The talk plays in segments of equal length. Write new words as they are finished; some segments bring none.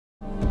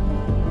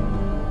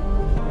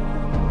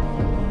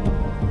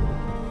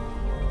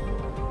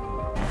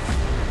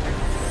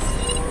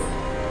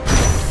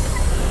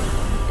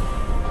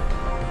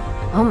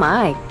Oh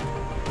my.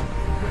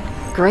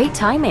 Great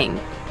timing.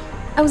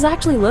 I was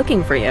actually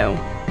looking for you.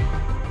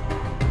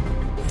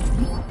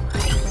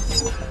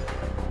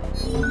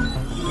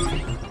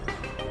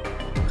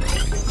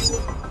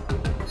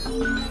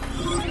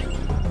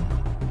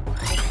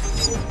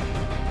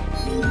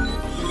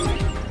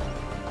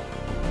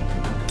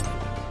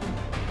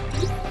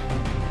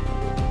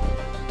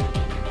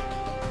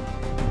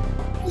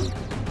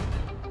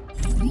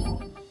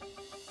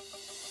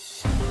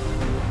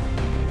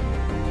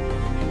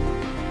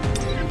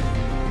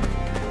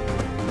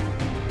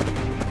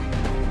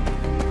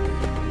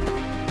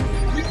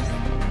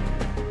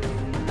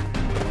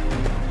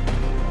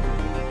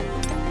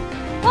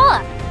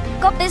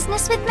 Got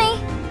business with me?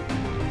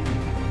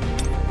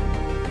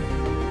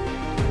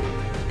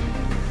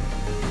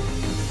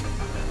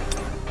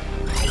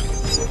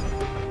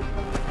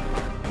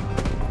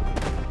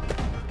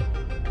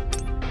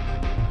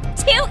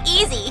 Too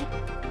easy.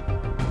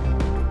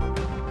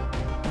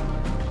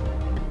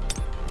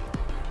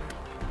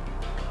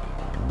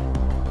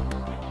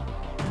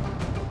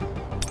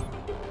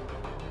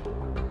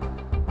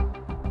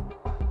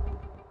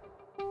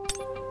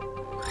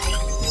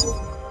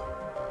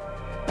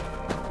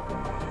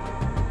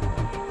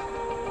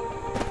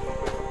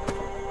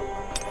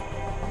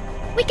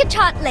 We could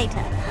chat later,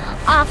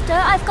 after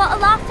I've got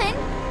a laugh in.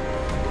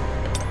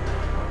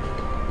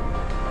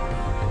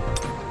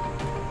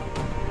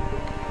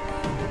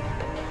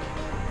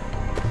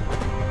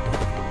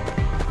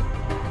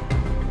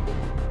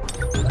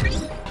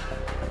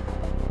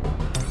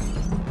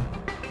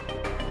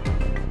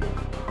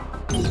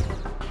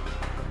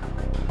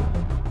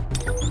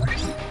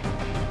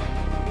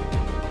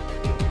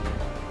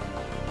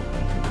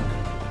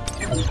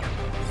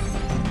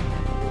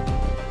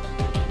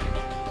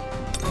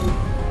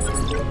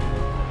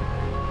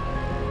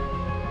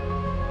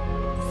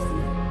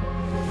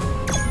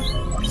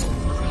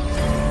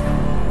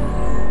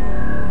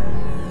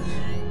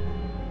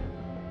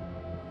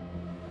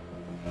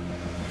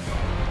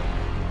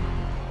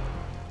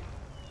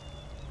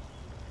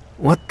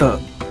 What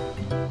the?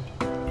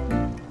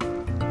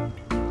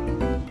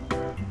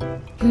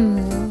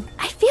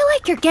 I feel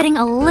like you're getting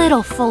a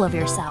little full of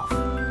yourself.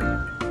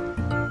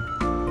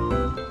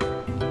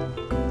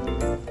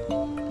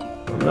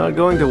 I'm not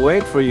going to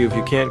wait for you if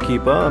you can't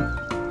keep up.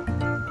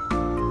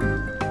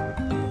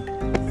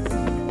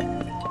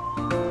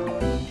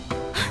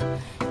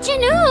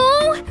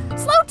 Jinu!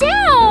 Slow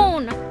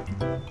down!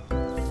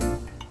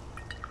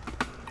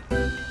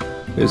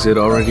 Is it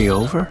already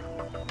over?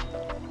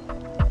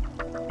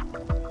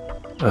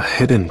 A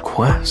hidden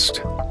quest.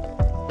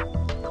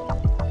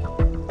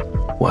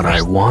 What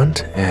I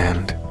want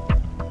and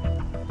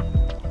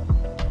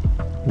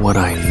what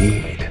I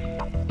need.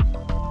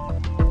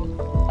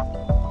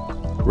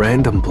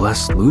 Random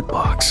blessed loot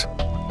box.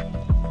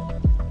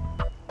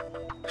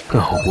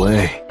 No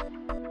way.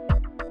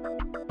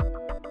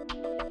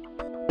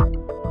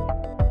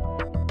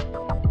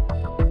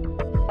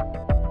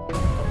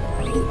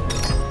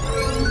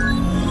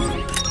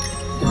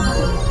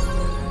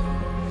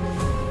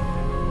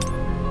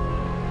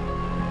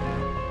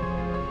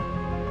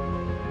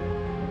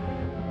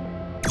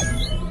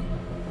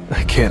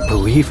 I can't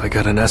believe I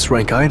got an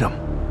S-rank item.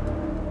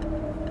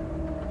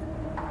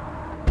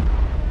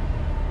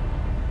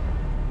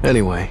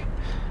 Anyway,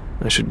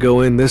 I should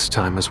go in this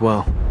time as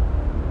well.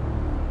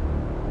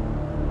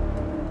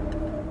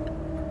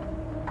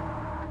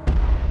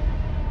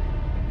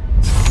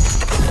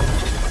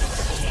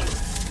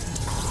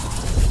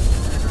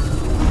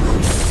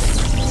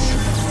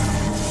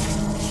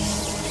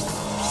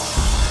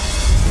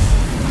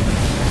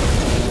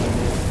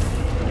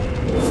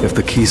 If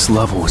the key's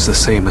level is the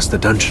same as the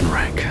dungeon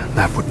rank,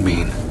 that would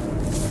mean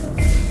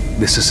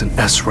this is an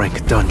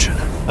S-rank dungeon.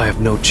 I have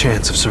no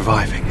chance of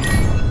surviving.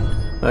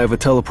 I have a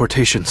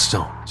teleportation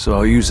stone, so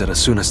I'll use it as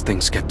soon as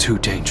things get too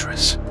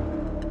dangerous.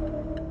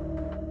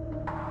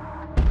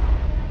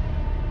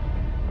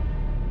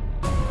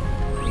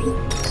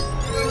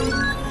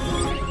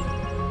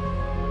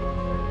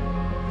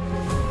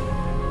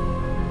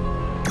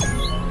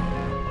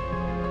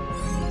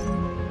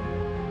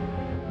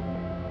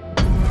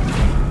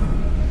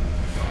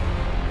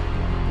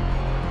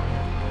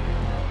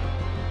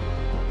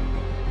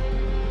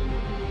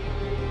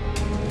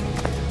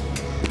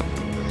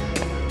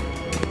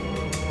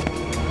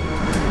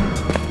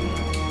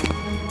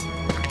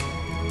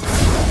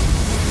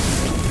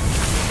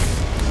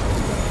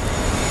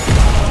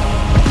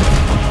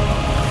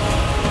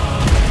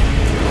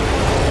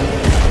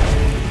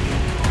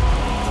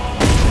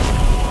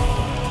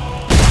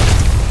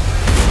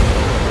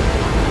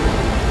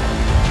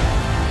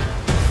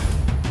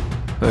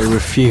 I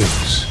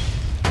refuse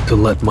to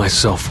let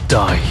myself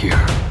die here.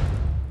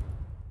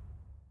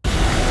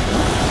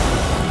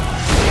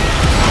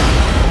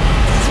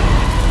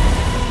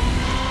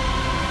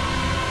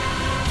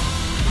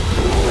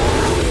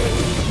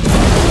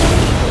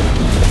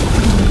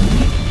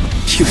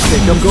 You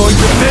think I'm going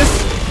to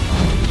miss?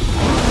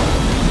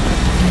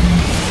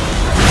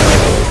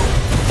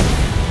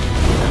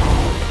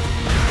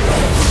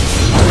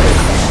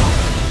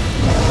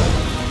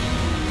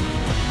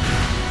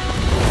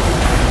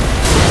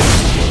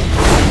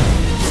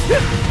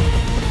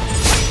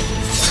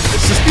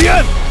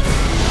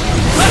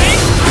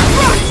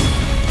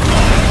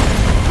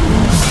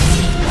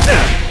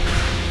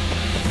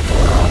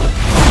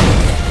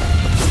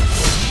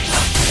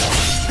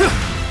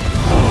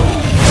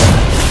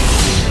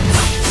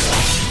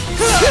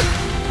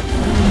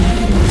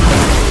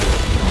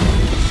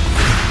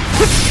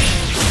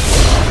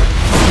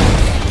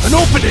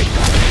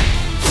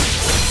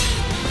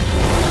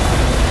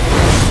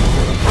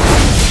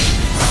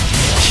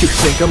 You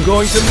think I'm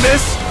going to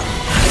miss?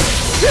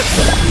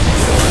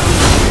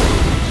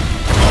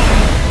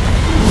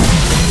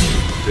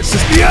 This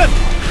is the end!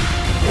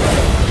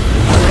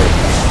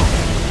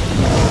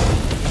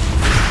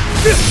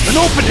 An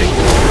opening!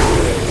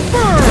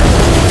 Burn!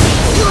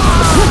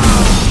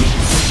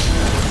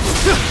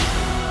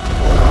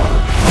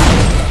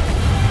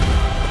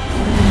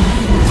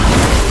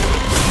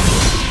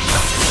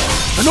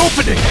 An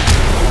opening!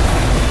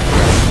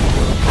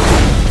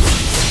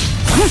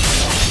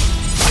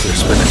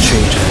 There's been a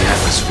change in the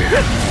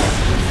atmosphere.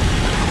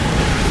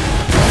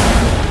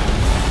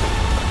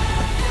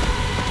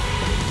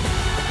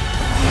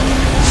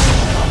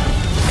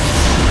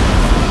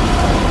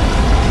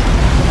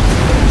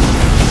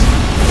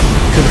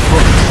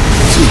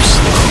 Too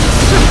slow.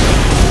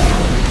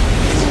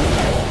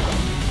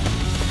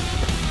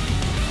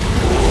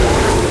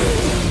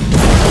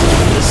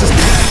 This is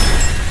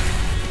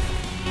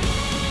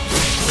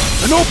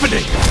an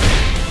opening.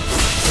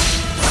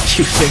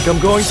 You think I'm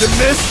going to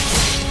miss?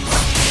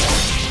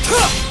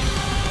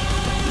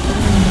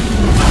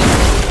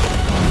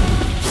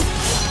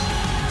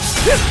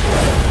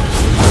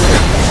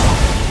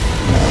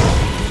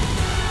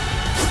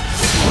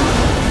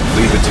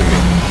 Leave it to me.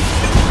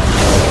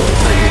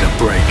 I need a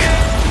break.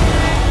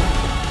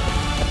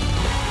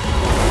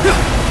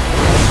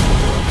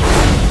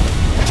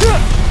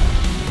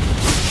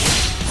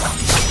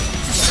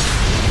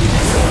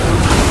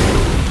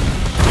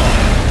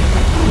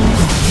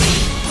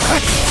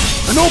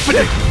 An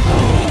opening!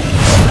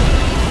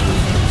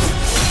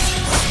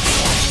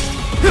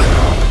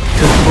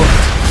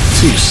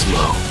 Too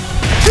slow.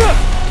 Burn!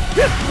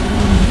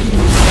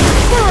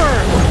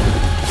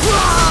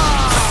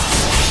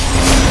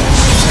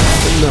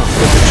 Enough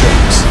with the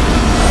jokes.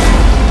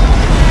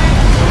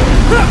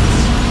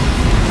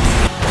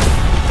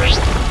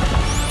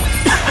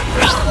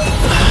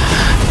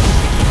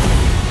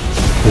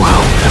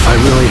 Well, if I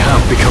really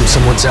have become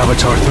someone's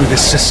avatar through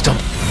this system,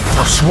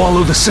 I'll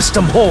swallow the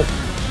system whole.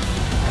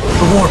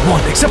 Reward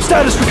 1, accept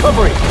status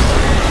recovery!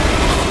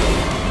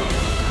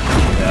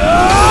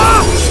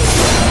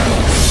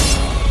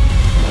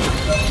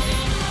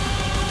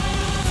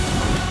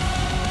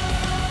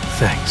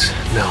 Thanks.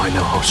 Now I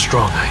know how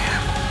strong I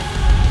am.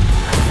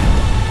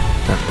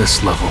 At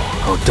this level,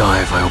 I'll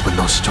die if I open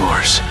those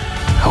doors.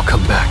 I'll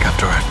come back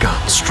after I've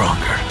gotten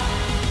stronger.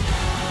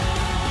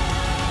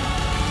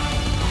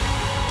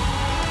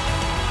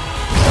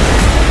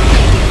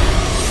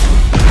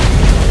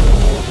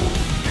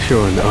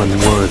 You're an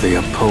unworthy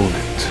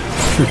opponent.